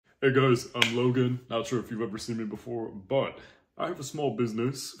Hey guys, I'm Logan. Not sure if you've ever seen me before, but I have a small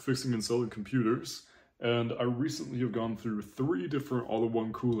business fixing and selling computers, and I recently have gone through 3 different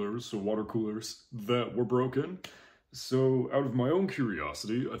all-in-one coolers, so water coolers, that were broken. So out of my own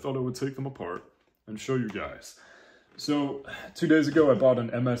curiosity, I thought I would take them apart and show you guys. So 2 days ago, I bought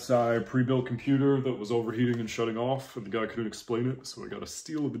an MSI pre-built computer that was overheating and shutting off, and the guy couldn't explain it, so I got a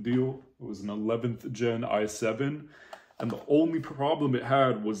steal of the deal. It was an 11th gen i7. And the only problem it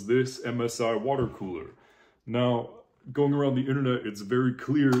had was this MSI water cooler. Now, going around the internet, it's very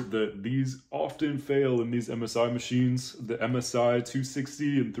clear that these often fail in these MSI machines. The MSI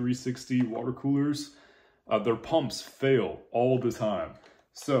 260 and 360 water coolers, their pumps fail all the time.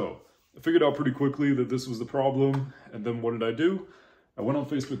 So, I figured out pretty quickly that this was the problem. And then what did I do? I went on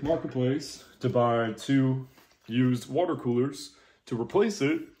Facebook Marketplace to buy 2 used water coolers to replace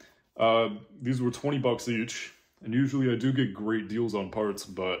it. These were 20 bucks each. And usually I do get great deals on parts,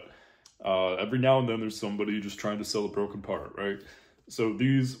 but every now and then there's somebody just trying to sell a broken part, right? So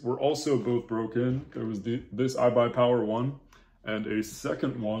these were also both broken. There was this iBuyPower one and a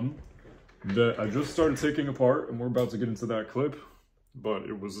second one that I just started taking apart, and we're about to get into that clip, but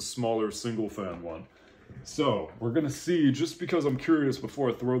it was a smaller single fan one. So we're gonna see, just because I'm curious before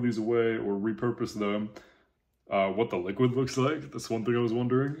I throw these away or repurpose them, what the liquid looks like. That's one thing I was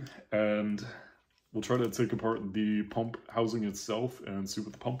wondering. And we'll try to take apart the pump housing itself and see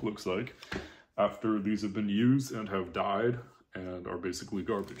what the pump looks like after these have been used and have died and are basically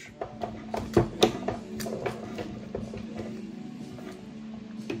garbage.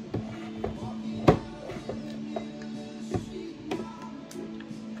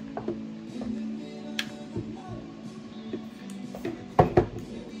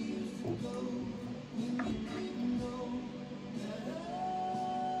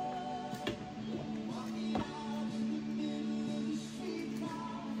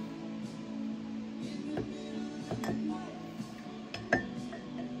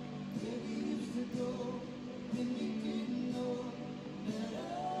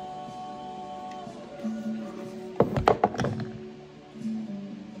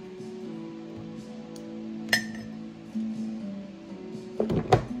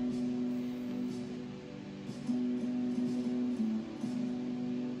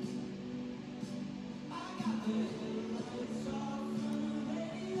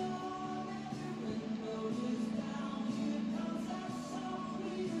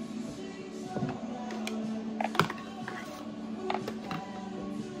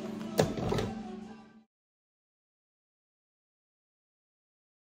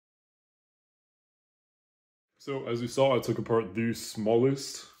 So as you saw, I took apart the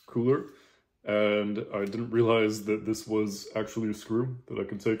smallest cooler, and I didn't realize that this was actually a screw that I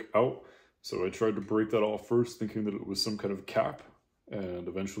can take out. So I tried to break that off first, thinking that it was some kind of cap, and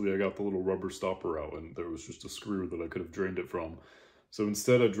eventually I got the little rubber stopper out, and there was just a screw that I could have drained it from. So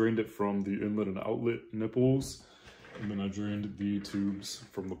instead I drained it from the inlet and outlet nipples, and then I drained the tubes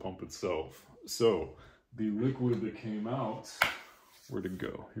from the pump itself. So the liquid that came out, where'd it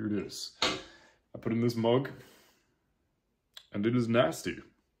go? Here it is. I put in this mug, and it is nasty.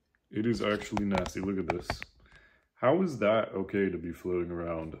 It is actually nasty. Look at this. How is that okay to be floating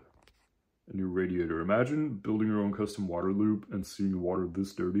around in your radiator? Imagine building your own custom water loop and seeing water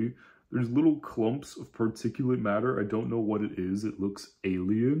this dirty. There's little clumps of particulate matter. I don't know what it is. It looks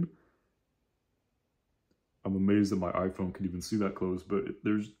alien. I'm amazed that my iPhone can even see that close, but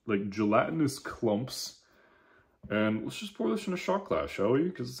there's like gelatinous clumps. And let's just pour this in a shot glass, shall we?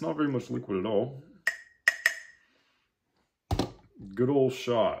 Because it's not very much liquid at all. Good old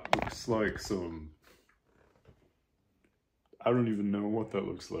shot. Looks like some... I don't even know what that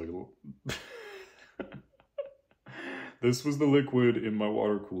looks like. This was the liquid in my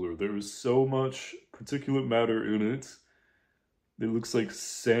water cooler. There is so much particulate matter in it. It looks like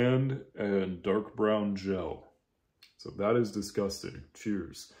sand and dark brown gel. So that is disgusting.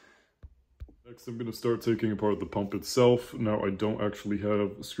 Cheers. Next, I'm going to start taking apart the pump itself. Now, I don't actually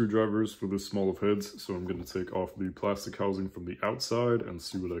have screwdrivers for this small of heads, so I'm going to take off the plastic housing from the outside and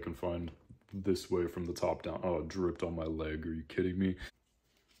see what I can find this way from the top down. Oh, it dripped on my leg. Are you kidding me?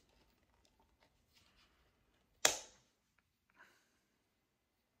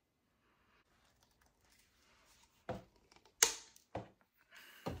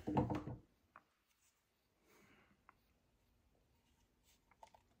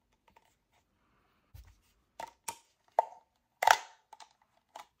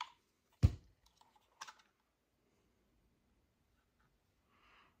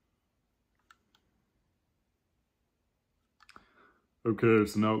 Okay,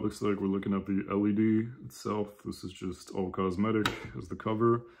 so now it looks like we're looking at the LED itself. This is just all cosmetic as the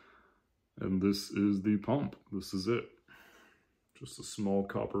cover. And this is the pump. This is it. Just a small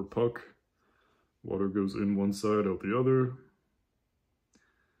copper puck. Water goes in one side, out the other.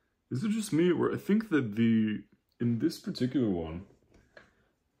 Is it just me, or I think that in this particular one,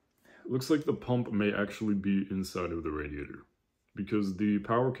 it looks like the pump may actually be inside of the radiator because the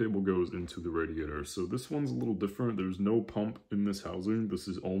power cable goes into the radiator. So this one's a little different. There's no pump in this housing. This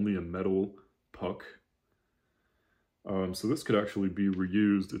is only a metal puck. So this could actually be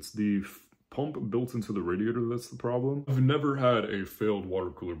reused. It's the pump built into the radiator that's the problem. I've never had a failed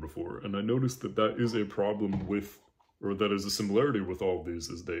water cooler before, and I noticed that that is a problem with, or that is a similarity with all of these,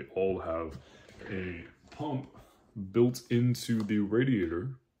 is they all have a pump built into the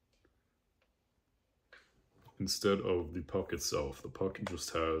radiator instead of the puck itself. The puck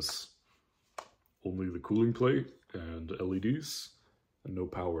just has only the cooling plate and LEDs and no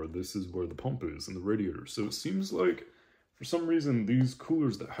power. This is where the pump is in the radiator. So it seems like for some reason these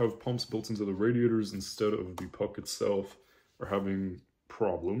coolers that have pumps built into the radiators instead of the puck itself are having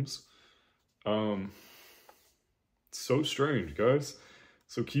problems. So strange, guys.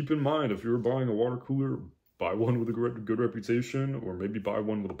 So keep in mind, if you're buying a water cooler, buy one with a good reputation, or maybe buy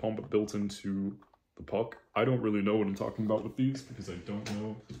one with a pump built into the puck. I don't really know what I'm talking about with these because I don't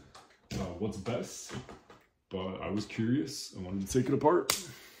know what's best, but I was curious. I wanted to take it apart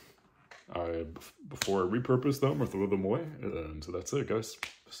before I repurpose them or throw them away, and so that's it, guys.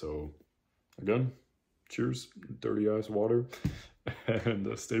 So again, cheers, dirty ass water,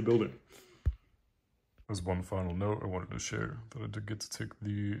 and stay building. As one final note, I wanted to share that I did get to take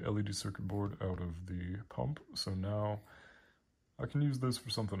the LED circuit board out of the pump, so now I can use this for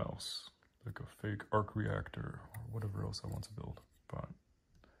something else, like a fake arc reactor or whatever else I want to build. But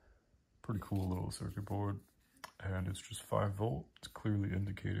pretty cool little circuit board, and it's just 5 volt. It's clearly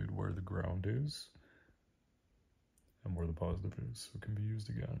indicated where the ground is and where the positive is, so it can be used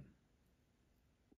again.